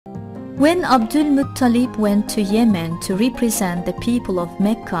When Abdul Muttalib went to Yemen to represent the people of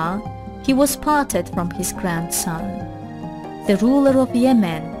Mecca, he was parted from his grandson. The ruler of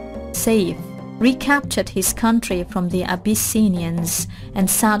Yemen, Saif, recaptured his country from the Abyssinians and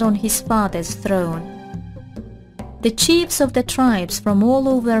sat on his father's throne. The chiefs of the tribes from all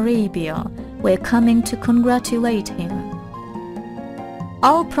over Arabia were coming to congratulate him.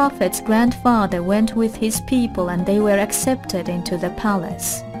 Our Prophet's grandfather went with his people and they were accepted into the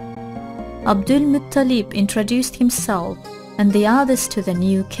palace. Abdul Muttalib introduced himself and the others to the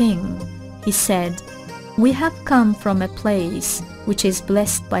new king. He said, "We have come from a place which is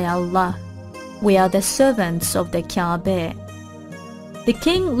blessed by Allah. We are the servants of the Kaaba." The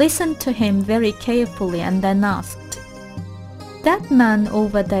king listened to him very carefully and then asked, "That man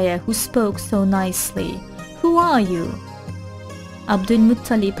over there who spoke so nicely, who are you?" Abdul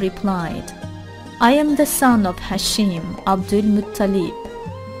Muttalib replied, "I am the son of Hashim, Abdul Muttalib."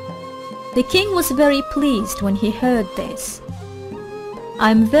 The king was very pleased when he heard this.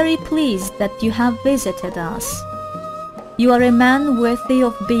 "I am very pleased that you have visited us. You are a man worthy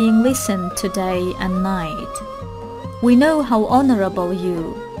of being listened to day and night. We know how honorable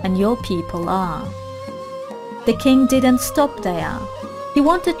you and your people are." The king didn't stop there. He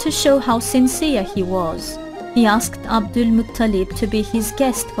wanted to show how sincere he was. He asked Abdul Muttalib to be his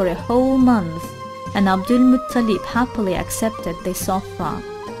guest for a whole month, and Abdul Muttalib happily accepted this offer.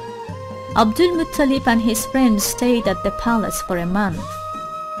 Abdul Muttalib and his friends stayed at the palace for a month,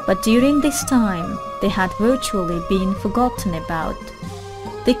 but during this time they had virtually been forgotten about.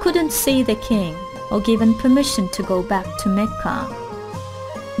 They couldn't see the king or given permission to go back to Mecca.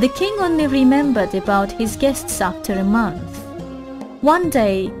 The king only remembered about his guests after a month. One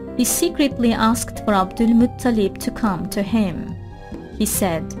day, he secretly asked for Abdul Muttalib to come to him. He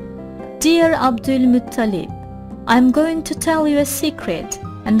said, "Dear Abdul Muttalib, I am going to tell you a secret,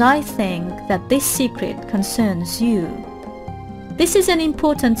 and I think that this secret concerns you. This is an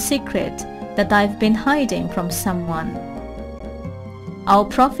important secret that I've been hiding from someone." Our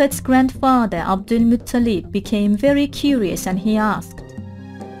Prophet's grandfather Abdul Muttalib became very curious and he asked,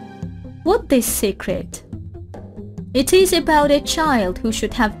 "What this secret?" "It is about a child who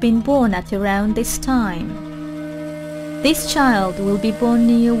should have been born at around this time. This child will be born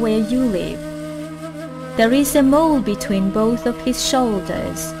near where you live. There is a mole between both of his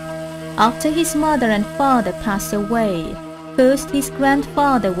shoulders. After his mother and father pass away, first his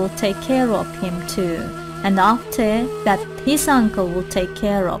grandfather will take care of him too, and after that his uncle will take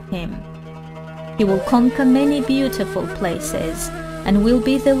care of him. He will conquer many beautiful places and will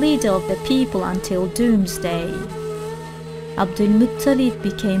be the leader of the people until doomsday." Abdul Muttalib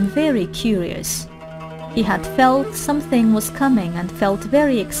became very curious. He had felt something was coming and felt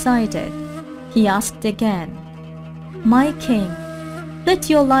very excited. He asked again, "My king, let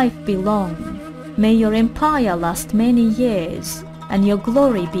your life be long. May your empire last many years and your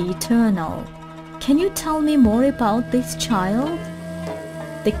glory be eternal. Can you tell me more about this child?"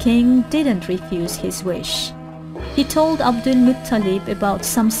 The king didn't refuse his wish. He told Abdul Muttalib about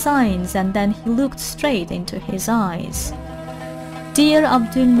some signs and then he looked straight into his eyes. "Dear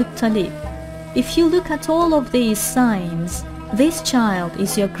Abdul Muttalib, if you look at all of these signs, this child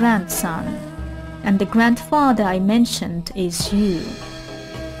is your grandson, and the grandfather I mentioned is you."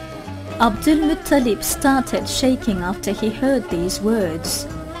 Abdul Muttalib started shaking after he heard these words.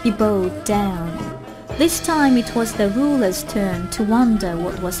 He bowed down. This time it was the ruler's turn to wonder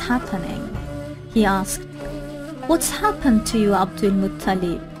what was happening. He asked, "What's happened to you, Abdul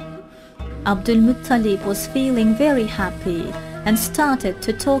Muttalib?" Abdul Muttalib was feeling very happy and started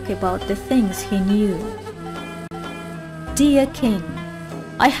to talk about the things he knew. "Dear king,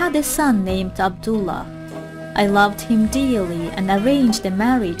 I had a son named Abdullah. I loved him dearly and arranged a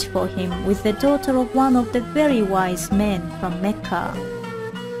marriage for him with the daughter of one of the very wise men from Mecca.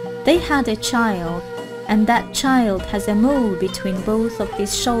 They had a child, and that child has a mole between both of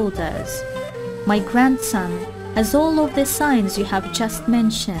his shoulders. My grandson has all of the signs you have just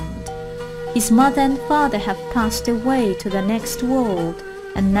mentioned. His mother and father have passed away to the next world,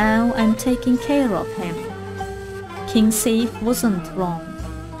 and now I'm taking care of him." King Saif wasn't wrong.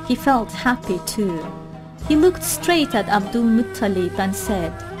 He felt happy too. He looked straight at Abdul Muttalib and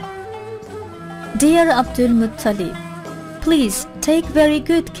said, "Dear Abdul Muttalib, please take very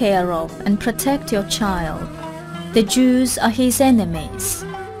good care of and protect your child. The Jews are his enemies.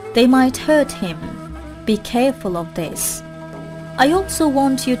 They might hurt him. Be careful of this. I also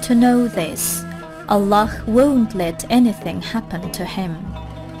want you to know this. Allah won't let anything happen to him."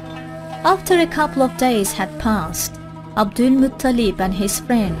 After a couple of days had passed, Abdul Muttalib and his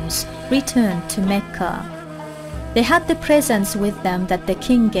friends returned to Mecca. They had the presents with them that the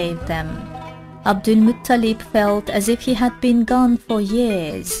king gave them. Abdul Muttalib felt as if he had been gone for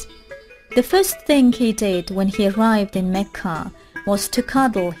years. The first thing he did when he arrived in Mecca was to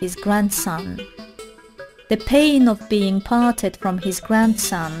cuddle his grandson. The pain of being parted from his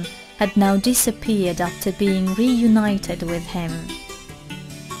grandson had now disappeared after being reunited with him.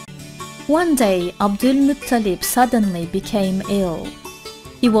 One day, Abdul Muttalib suddenly became ill.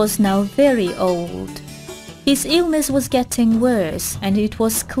 He was now very old. His illness was getting worse, and it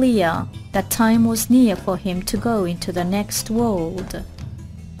was clear that time was near for him to go into the next world.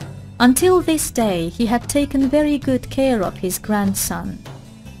 Until this day, he had taken very good care of his grandson.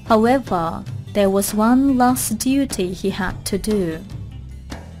 However, there was one last duty he had to do.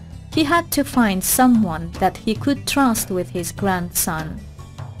 He had to find someone that he could trust with his grandson.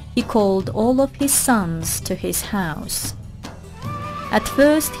 He called all of his sons to his house. At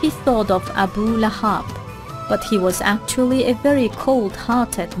first he thought of Abu Lahab, but he was actually a very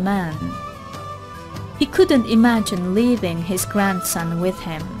cold-hearted man. He couldn't imagine leaving his grandson with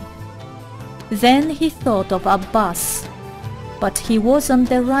him. Then he thought of Abbas, but he wasn't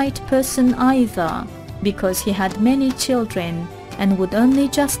the right person either, because he had many children and would only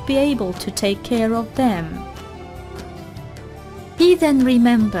just be able to take care of them. He then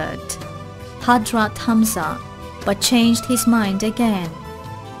remembered Hadrat Hamza, but changed his mind again.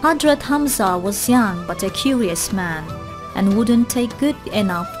 Hadrat Hamza was young but a curious man and wouldn't take good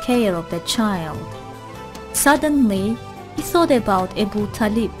enough care of the child. Suddenly, he thought about Abu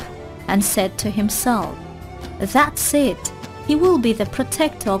Talib and said to himself, "That's it, he will be the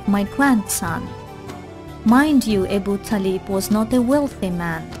protector of my grandson." Mind you, Abu Talib was not a wealthy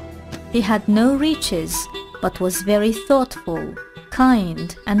man. He had no riches, but was very thoughtful,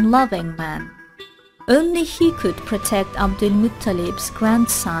 kind and loving man. Only he could protect Abdul Muttalib's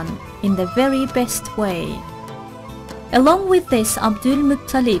grandson in the very best way. Along with this, Abdul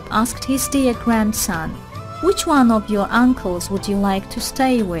Muttalib asked his dear grandson, "Which one of your uncles would you like to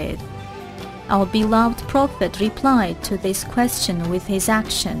stay with?" Our beloved Prophet replied to this question with his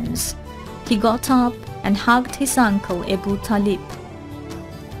actions. He got up and hugged his uncle Abu Talib.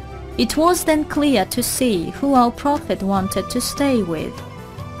 It was then clear to see who our Prophet wanted to stay with.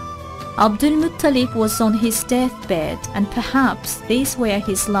 Abdul Muttalib was on his deathbed, and perhaps these were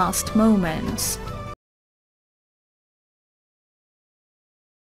his last moments.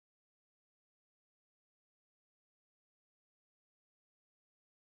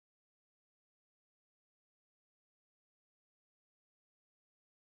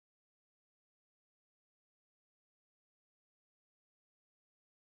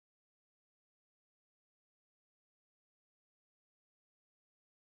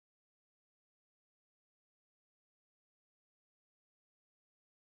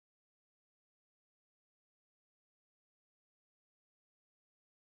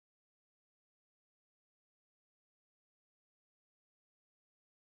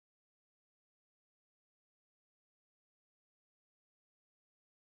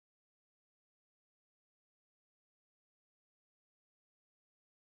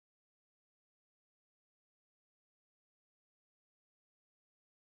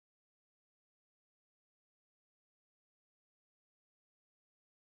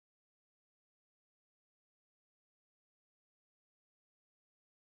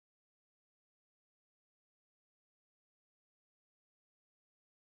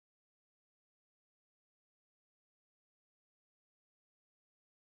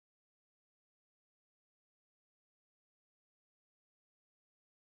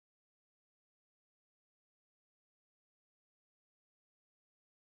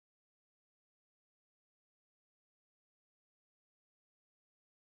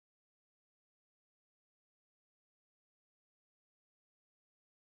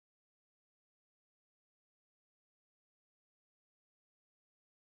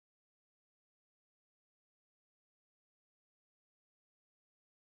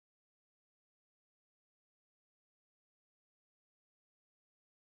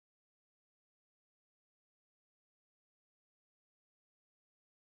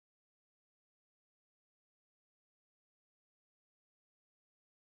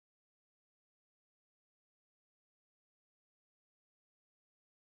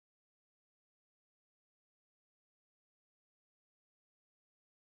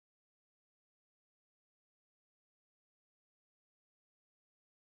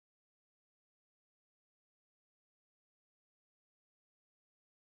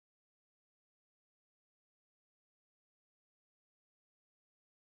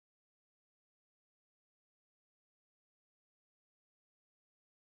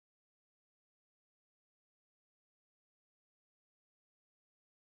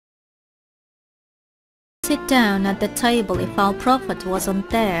 sit down at the table if our Prophet wasn't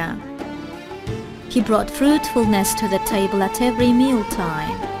there. He brought fruitfulness to the table at every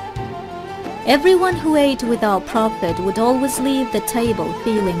mealtime. Everyone who ate with our Prophet would always leave the table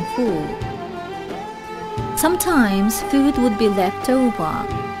feeling full. Sometimes food would be left over.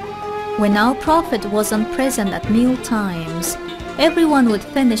 When our Prophet wasn't present at meal times, everyone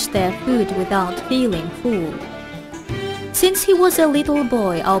would finish their food without feeling full. Since he was a little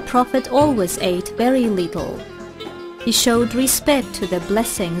boy, our Prophet always ate very little. He showed respect to the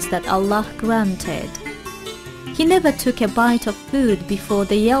blessings that Allah granted. He never took a bite of food before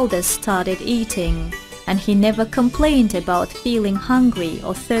the elders started eating, and he never complained about feeling hungry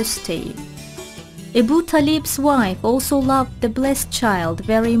or thirsty. Abu Talib's wife also loved the blessed child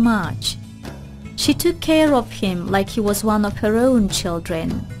very much. She took care of him like he was one of her own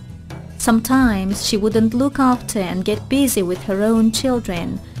children. Sometimes she wouldn't look after and get busy with her own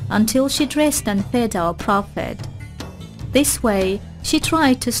children until she dressed and fed our Prophet. This way, she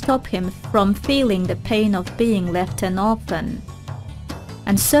tried to stop him from feeling the pain of being left an orphan.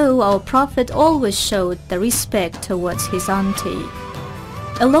 And so our Prophet always showed the respect towards his auntie.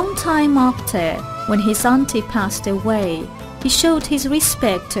 A long time after, when his auntie passed away, he showed his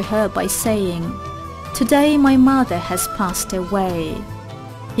respect to her by saying, "Today my mother has passed away."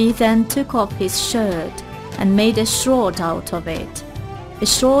 He then took off his shirt and made a shroud out of it. A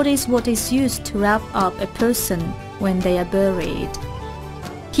shroud is what is used to wrap up a person when they are buried.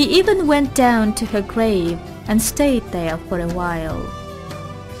 He even went down to her grave and stayed there for a while.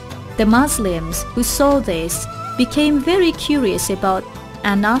 The Muslims who saw this became very curious about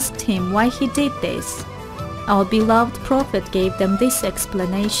and asked him why he did this. Our beloved Prophet gave them this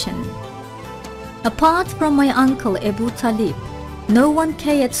explanation. "Apart from my uncle Abu Talib, no one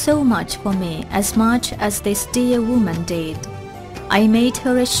cared so much for me as much as this dear woman did. I made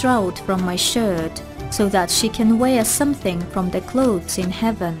her a shroud from my shirt so that she can wear something from the clothes in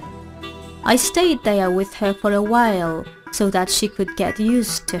heaven. I stayed there with her for a while so that she could get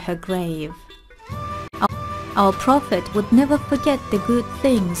used to her grave." Our Prophet would never forget the good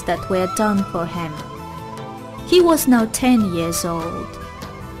things that were done for him. He was now 10 years old.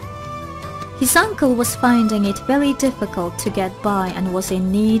 His uncle was finding it very difficult to get by and was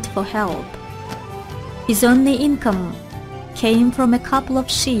in need for help. His only income came from a couple of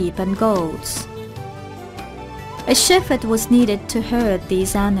sheep and goats. A shepherd was needed to herd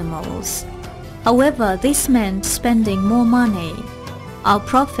these animals. However, this meant spending more money. Our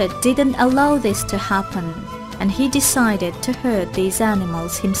Prophet didn't allow this to happen, and he decided to herd these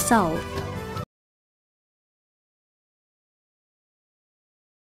animals himself.